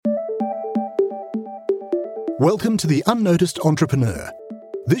Welcome to The Unnoticed Entrepreneur.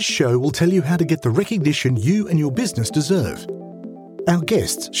 This show will tell you how to get the recognition you and your business deserve. Our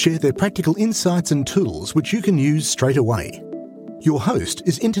guests share their practical insights and tools which you can use straight away. Your host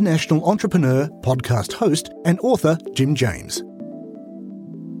is international entrepreneur, podcast host, and author Jim James.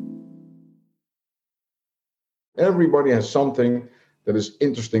 Everybody has something that is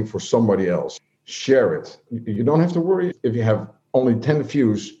interesting for somebody else. Share it. You don't have to worry if you have only 10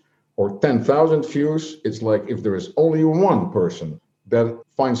 views or 10,000 views. It's like if there is only one person that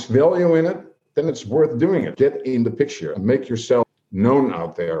finds value in it, then it's worth doing it. Get in the picture and make yourself known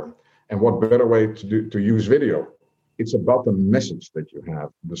out there. And what better way to use video? It's about the message that you have,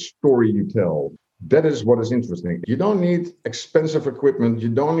 the story you tell. That is what is interesting. You don't need expensive equipment. You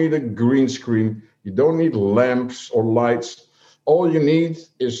don't need a green screen. You don't need lamps or lights. All you need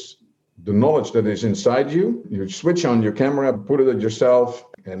is the knowledge that is inside you. You switch on your camera, put it at yourself,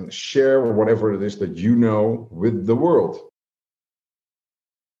 and share whatever it is that you know with the world.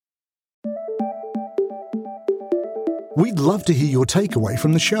 We'd love to hear your takeaway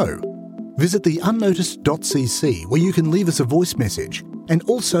from the show. Visit theunnoticed.cc where you can leave us a voice message and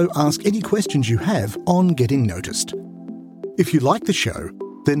also ask any questions you have on getting noticed. If you like the show,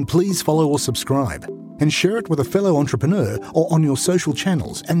 then please follow or subscribe and share it with a fellow entrepreneur or on your social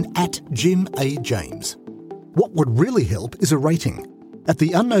channels and at Jim A. James. What would really help is a rating. At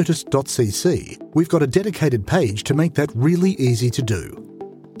theunnoticed.cc, we've got a dedicated page to make that really easy to do.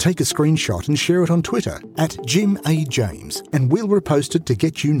 Take a screenshot and share it on Twitter at Jim A. James, and we'll repost it to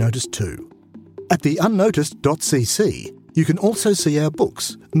get you noticed too. At theunnoticed.cc, you can also see our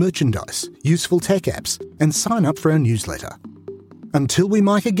books, merchandise, useful tech apps, and sign up for our newsletter. Until we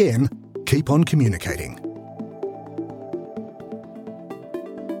mic again, keep on communicating.